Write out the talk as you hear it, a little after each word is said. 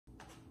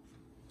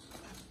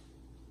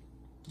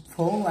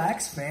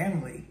Polax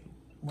family,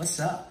 what's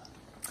up?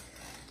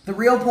 The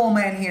Real Pole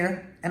Man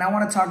here, and I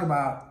want to talk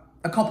about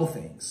a couple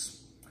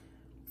things.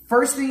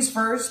 First things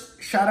first,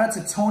 shout out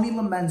to Tony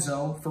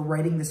Lomenzo for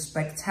writing this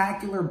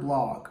spectacular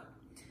blog.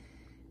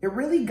 It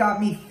really got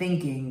me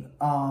thinking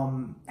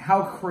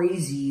how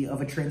crazy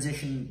of a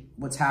transition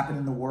what's happened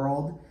in the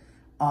world.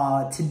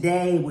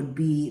 Today would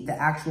be the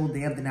actual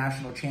day of the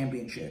national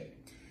championship.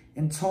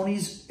 And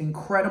Tony's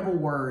incredible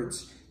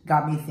words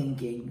got me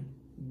thinking,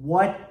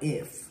 what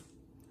if?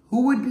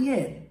 Who would be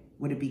in?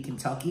 Would it be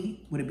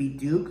Kentucky? Would it be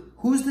Duke?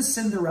 Who's the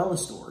Cinderella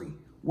story?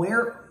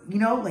 Where,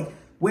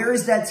 where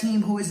is that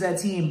team? Who is that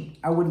team?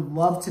 I would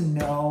love to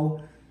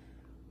know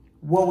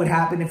what would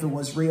happen if it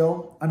was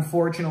real.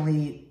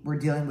 Unfortunately, we're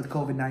dealing with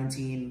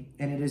COVID-19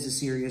 and it is a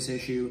serious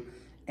issue.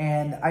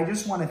 And I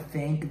just want to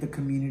thank the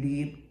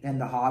community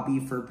and the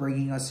hobby for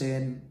bringing us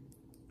in.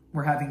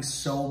 We're having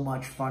so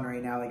much fun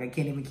right now. I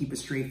can't even keep a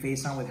straight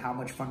face on with how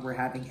much fun we're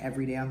having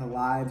every day on the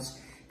lives.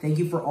 Thank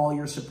you for all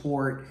your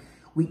support.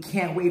 We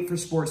can't wait for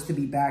sports to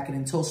be back. And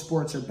until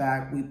sports are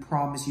back, we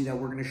promise you that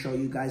we're going to show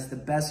you guys the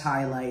best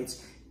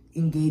highlights,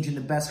 engage in the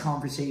best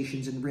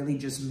conversations, and really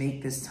just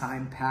make this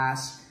time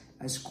pass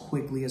as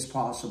quickly as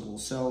possible.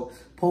 So,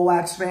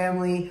 Polax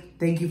family,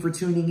 thank you for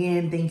tuning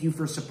in. Thank you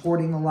for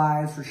supporting the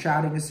lives, for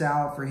shouting us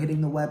out, for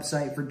hitting the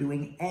website, for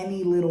doing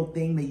any little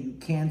thing that you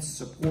can to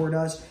support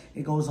us.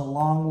 It goes a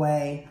long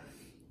way.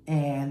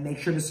 And make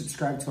sure to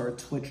subscribe to our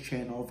Twitch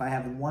channel. If I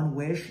have one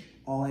wish,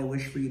 all I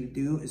wish for you to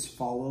do is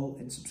follow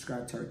and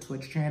subscribe to our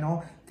Twitch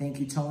channel. Thank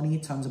you, Tony.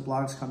 Tons of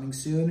blogs coming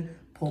soon.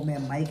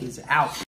 Poleman Mike is out.